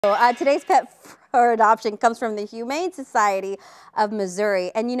Today's pet for adoption comes from the Humane Society of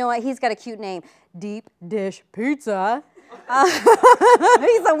Missouri. And you know what? He's got a cute name, Deep Dish Pizza. He's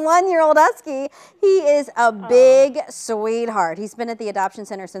a 1-year-old husky. He is a big sweetheart. He's been at the adoption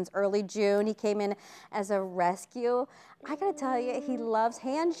center since early June. He came in as a rescue. I gotta tell you, he loves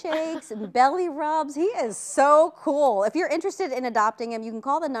handshakes and belly rubs. He is so cool. If you're interested in adopting him, you can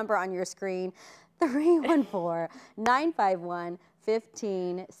call the number on your screen, 314-951-1562.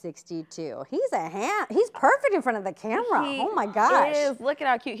 He's perfect in front of the camera. Oh my gosh. He is. Look at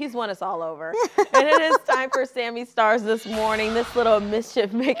how cute. He's won us all over. And it is time for Sammy Stars this morning. This little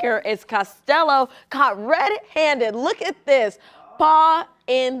mischief maker is Costello, caught red-handed. Look at this. Paw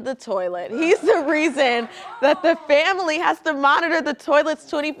in the toilet. He's the reason that the family has to monitor the toilets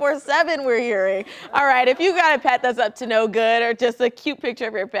 24/7, we're hearing. All right, if you got a pet that's up to no good or just a cute picture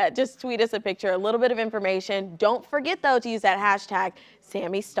of your pet, just tweet us a picture, a little bit of information. Don't forget, though, to use that hashtag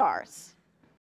sammys-stars.